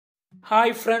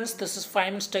Hi friends, this is 5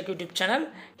 Minutes Tech YouTube channel.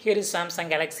 Here is Samsung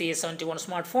Galaxy A71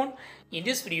 smartphone. In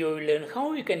this video, you will learn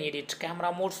how you can edit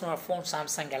camera modes on our phone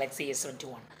Samsung Galaxy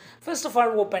A71. First of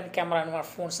all, open camera on our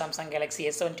phone Samsung Galaxy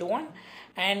A71,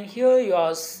 and here you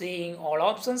are seeing all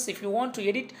options. If you want to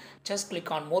edit, just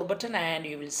click on more button and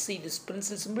you will see this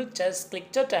pencil symbol. Just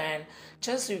click that and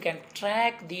just you can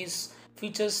track these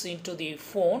features into the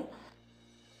phone.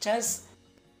 Just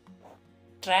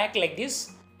track like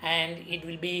this and it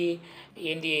will be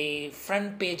in the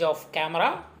front page of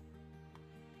camera.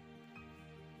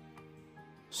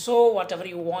 So whatever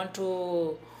you want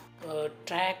to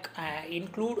track,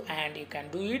 include, and you can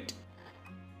do it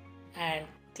and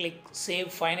click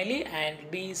save finally, and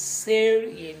be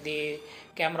saved in the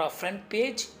camera front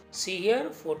page. See here,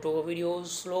 photo, videos,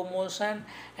 slow motion,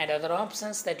 and other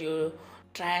options that you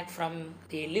track from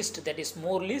the list, that is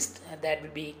more list, that will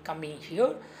be coming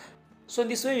here. So in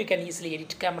this way you can easily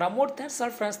edit camera mode. That's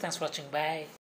all friends, thanks for watching, bye.